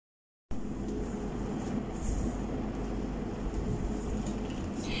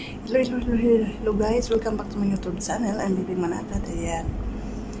Hello guys, welcome back to my YouTube channel. I'm Bebeng Manatad. Ayan.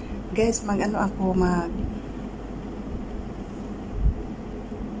 Guys,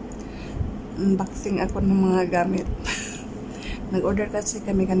 unboxing ako ng mga gamit. Nag-order kasi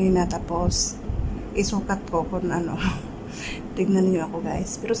kami kanina, tapos isukat ko kung ano. Tignan niyo ako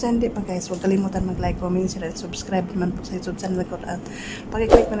guys. Pero sa hindi pa guys, huwag kalimutan mag-like, comment, share, at subscribe naman po sa YouTube channel ko. At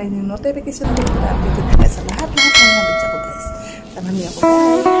pakiclick na rin yung notification bell para updated na sa lahat ng mga videos ko guys. Samahan niyo ako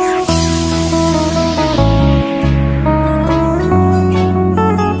guys.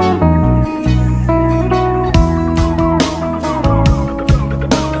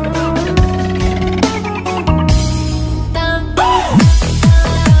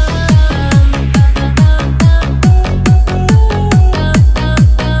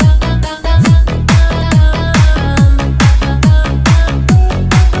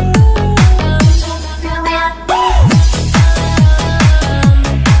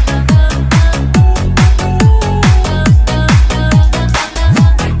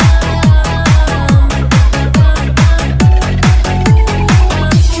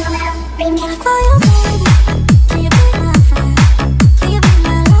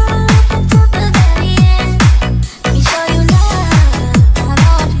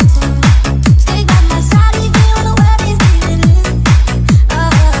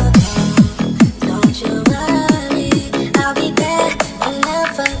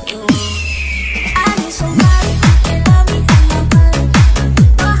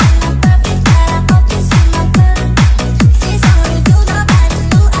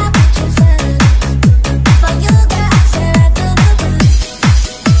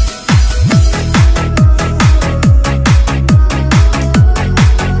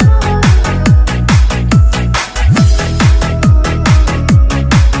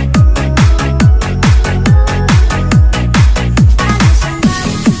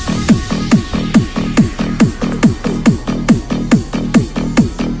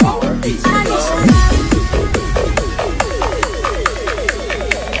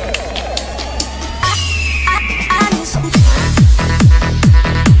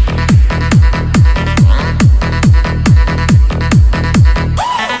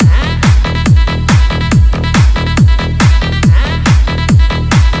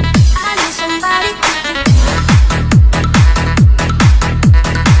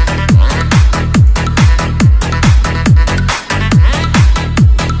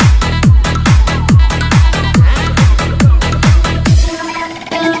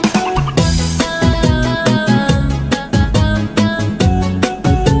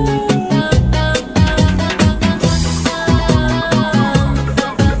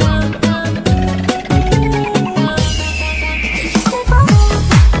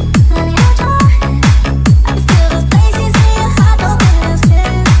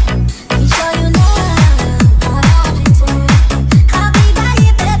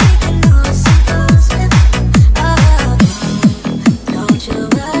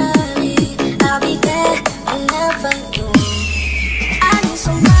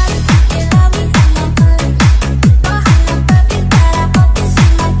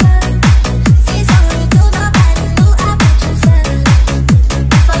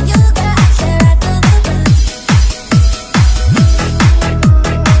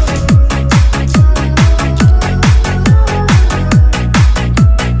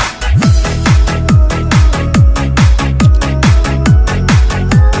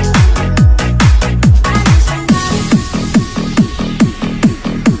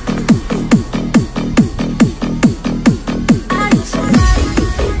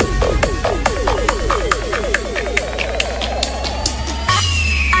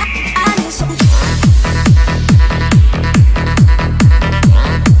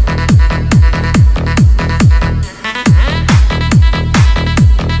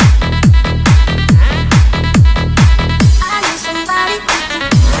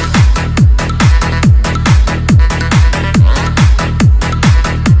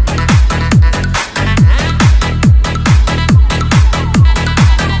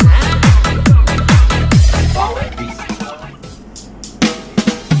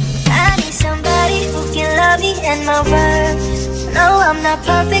 And my worth. No, I'm not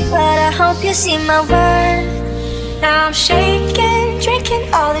perfect, but I hope you see my worth. Now I'm shaking,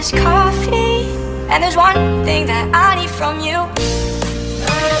 drinking all this coffee, and there's one thing that I need from you.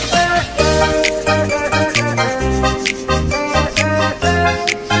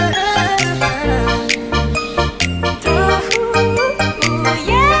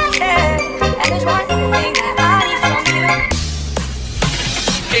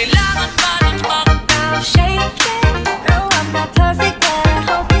 Shaking, no, I'm not perfect, but I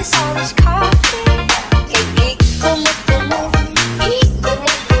hope you see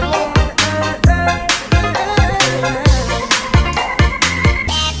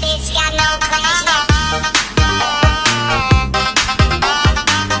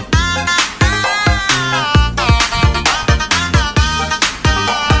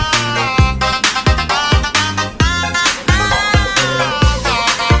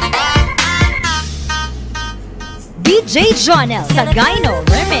DJ Jonel Sagayno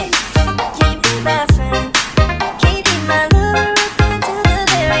Remix. Can't be my friend, can't be my lover up until the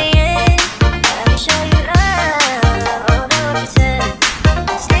very end. Let me show you love, all the pretend.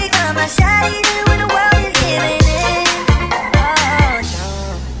 Stay by my side even when the world is giving in. Oh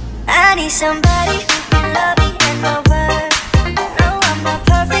no, I need somebody who can love me and my word. No, I'm not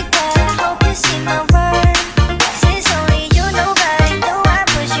perfect, but I hope you see my worth. Since only you, nobody know I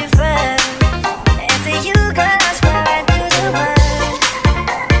put you first. And for you, girl, I swear I do the work.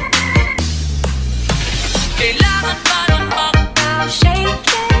 Kailangan pa ng I'm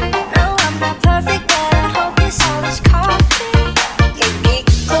shaking. No, I'm not perfect, but I hope you saw this coffee.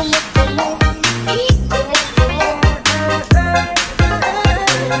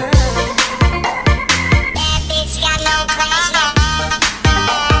 That bitch got no class.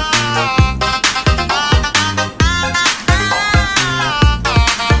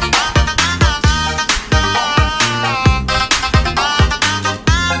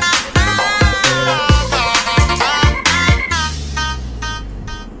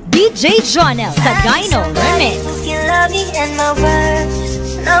 DJ Jonel Sagayno Remix. Who can love me and my words.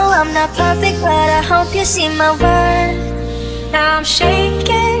 No, I'm not perfect, but I hope you see my worth. Now I'm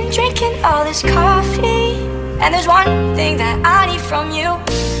shaking, drinking all this coffee. And there's one thing that I need from you.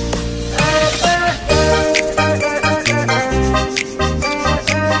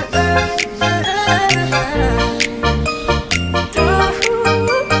 Ooh,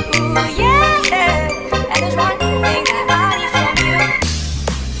 yeah. And there's one thing that I need from you.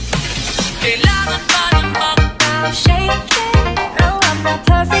 kailangan pa ng I'm shaking. No, I'm not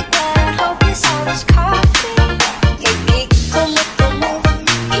perfect, but I hope you saw this coffee.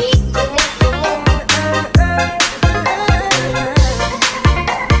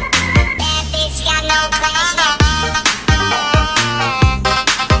 That bitch got no class.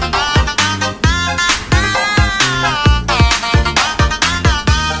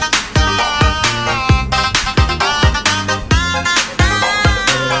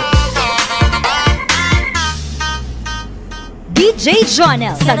 DJ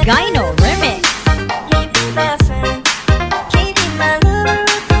Jonel Sagayno Remix. Can't be my friend, can't be my lover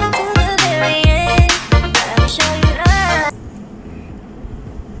up until the very end. Let me show you love.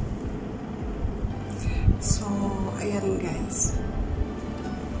 So, ayan guys.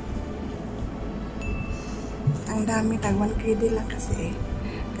 Ang dami, tag 1KD lang kasi.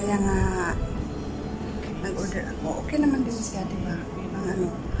 Kaya nga, nag-order ako. Okay naman din siya, diba? Pang ano,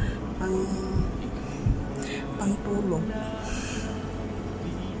 pang tulog.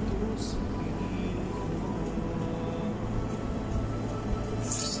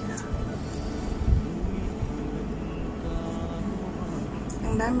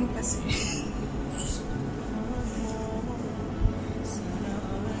 Ang dami kasi.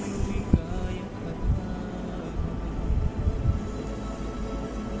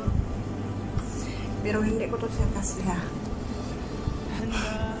 Pero hindi ko to siya kasi ha.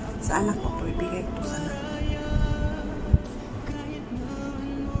 Sa anak ko to, ibigay ko to sa anak.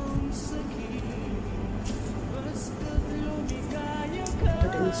 Ito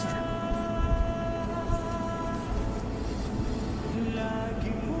din siya.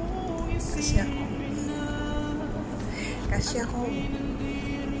 Kasi ako. Kasi ako.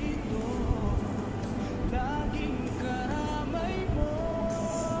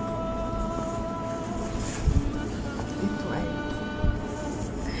 Ito ay.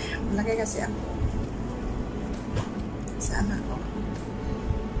 Malaki kasi ako. Sa anak ko.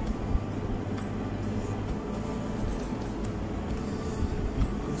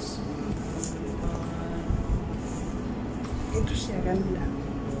 Ito siya, ganda.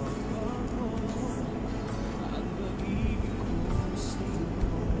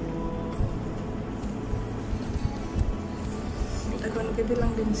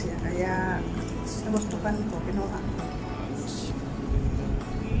 Nagbibilang din siya, kaya nagustuhan ko, kinuha ko.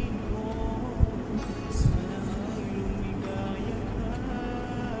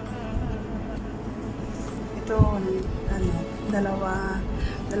 Ito, ano,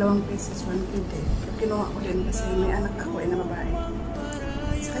 dalawang pieces, 150. Kinuha ko din kasi may anak ako na babae.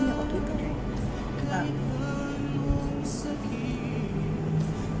 Sa kanya ko ito ibigay. Diba?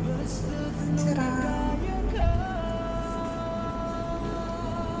 Sarap!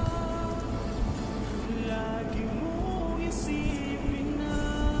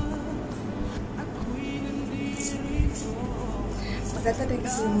 Maganda din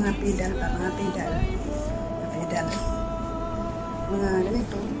kasi yung mga pedal pa, mga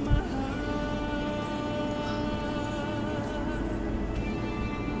ganito.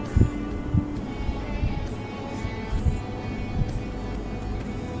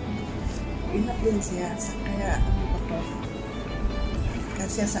 Inap din siya. Kaya, ano ba to?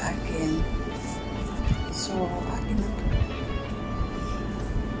 Kasi sa akin. So, akin na to.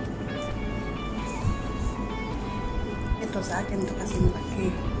 Ito sa akin to kasi malaki.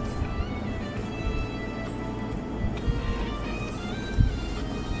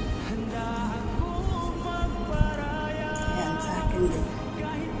 Ayan, sa akin din.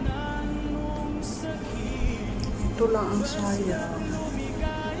 Ito lang ang sayang.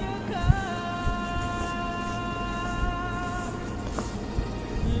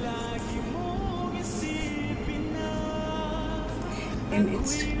 And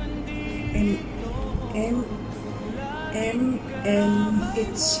it's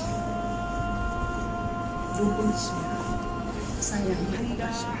it's double siya. Sayang na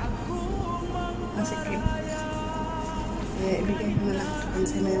ba siya? Masikip. Kaya ibigay ko na lang ito kung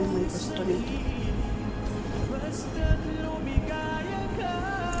sino yung may gusto nito.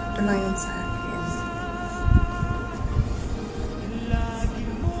 Ito lang yun sa akin.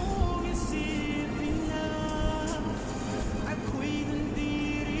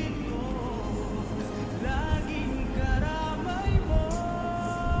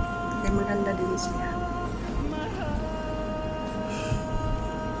 Maganda din siya.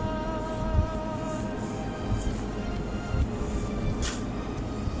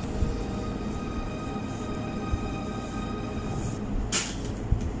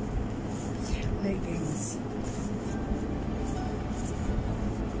 Leggings.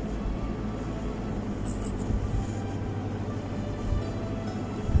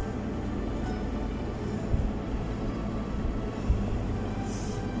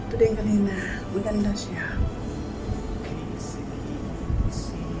 Ito din kanina. Maganda siya.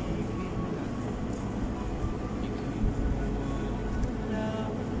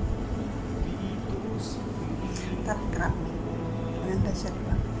 Top crop. Maganda siya,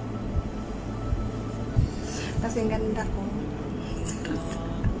 diba? Kasi ganda ko.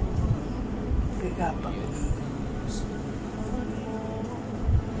 Gagapang.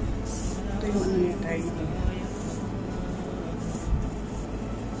 Ito yung ano niya tayo.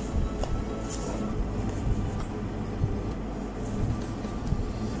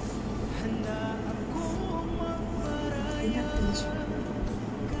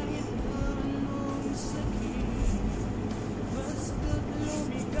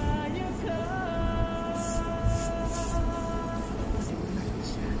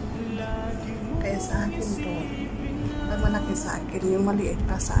 Kaya sa akin to, pag malaki sa akin, yung maliit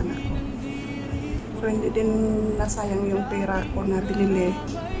pa sa anak ko. So hindi din nasayang yung pera ko na binili.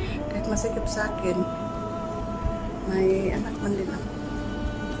 Kahit masikip sa akin, may anak man din ako.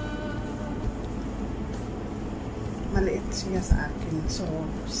 Maliit siya sa akin. So,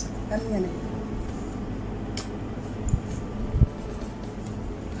 ganyan eh.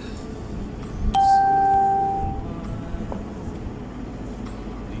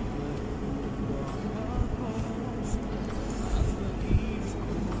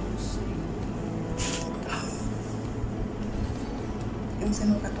 Yung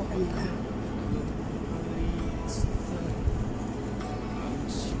sinukat ko kanila.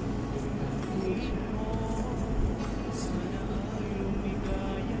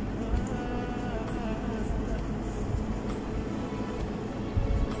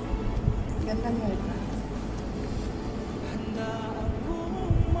 Ganda niya ito.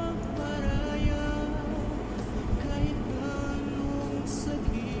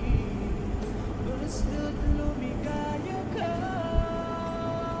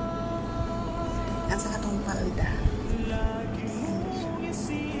 At saka itong palda.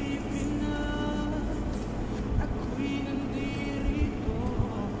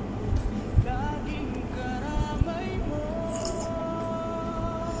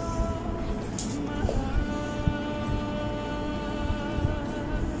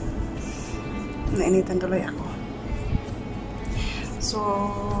 Nainitan tuloy ako. So,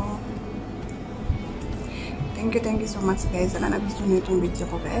 thank you so much guys. Sana nagustuhan niyo itong video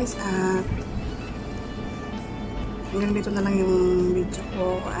ko guys. At hanggang dito na lang yung video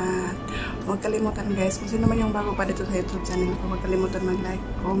ko. At huwag kalimutan guys, kung sino man yung bago pa dito sa YouTube channel ko, huwag kalimutan mag-like,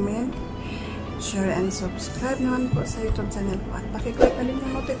 comment, share, and subscribe naman po sa YouTube channel ko. At pakiclick na din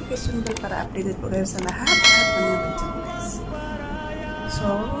yung notification bell para updated po kayo sa lahat ng mga video guys. So,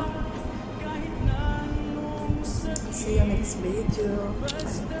 see you next video.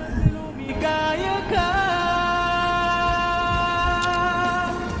 Bye-bye.